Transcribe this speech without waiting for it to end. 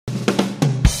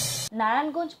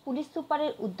Narayanganj police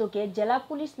সুপারের উদ্যোগে জেলা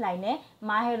পুলিশ লাইনে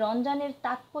মাহে রমজানের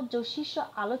তাৎপর্য শীর্ষ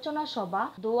আলোচনা সভা,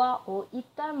 দোয়া ও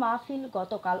ইফতার মাহফিল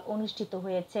গতকাল অনুষ্ঠিত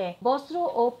হয়েছে। বস্ত্র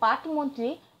ও পাট মন্ত্রী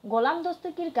গোলাম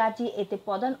দস্তগীর গাজী এতে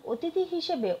প্রধান অতিথি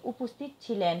হিসেবে উপস্থিত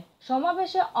ছিলেন।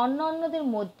 সমাবেশে অন্যান্যদের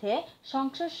মধ্যে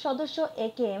সংসদ সদস্য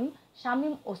একেএম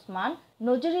শামীম ওসমান,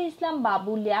 নজরুল ইসলাম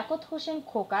বাবু, লিয়াকত হোসেন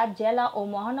খোকা, জেলা ও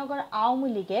মহানগর আওয়ামী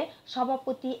লীগের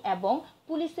সভাপতি এবং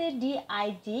পুলিশের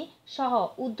ডিআইজি সহ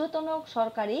ঊর্ধ্বতন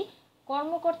সরকারি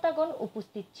কর্মকর্তাগণ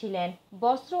উপস্থিত ছিলেন।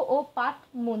 বস্ত্র ও পাট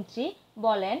মন্ত্রী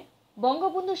বলেন,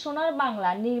 বঙ্গবন্ধু সোনার বাংলা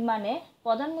নির্মাণে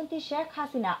প্রধানমন্ত্রী শেখ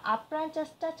হাসিনা আপ্রাণ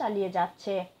চেষ্টা চালিয়ে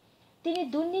যাচ্ছে। তিনি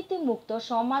দুর্নীতিমুক্ত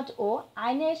সমাজ ও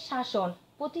আইনের শাসন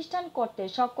প্রতিষ্ঠান করতে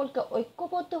সকলকে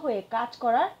ঐক্যবদ্ধ হয়ে কাজ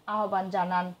করার আহ্বান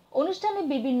জানান। অনুষ্ঠানে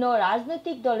বিভিন্ন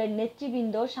রাজনৈতিক দলের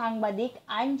নেতৃবৃন্দ, সাংবাদিক,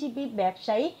 আইনজীবী,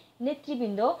 ব্যবসায়ী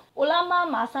নেতৃবৃন্দ, ওলামা,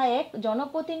 মাসায়েক,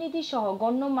 জনপ্রতিনিধি সহ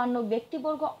গণ্যমান্য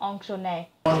ব্যক্তিবর্গ অংশ নেয়।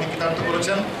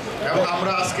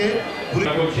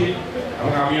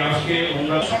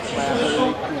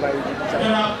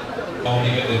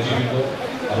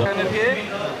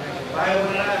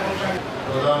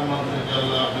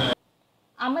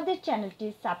 আমাদের চ্যানেলটি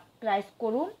সাবস্ক্রাইব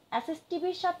করুন, এসএস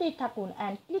টিভির সাথেই থাকুন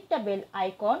and click the bell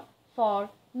icon for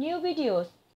new videos.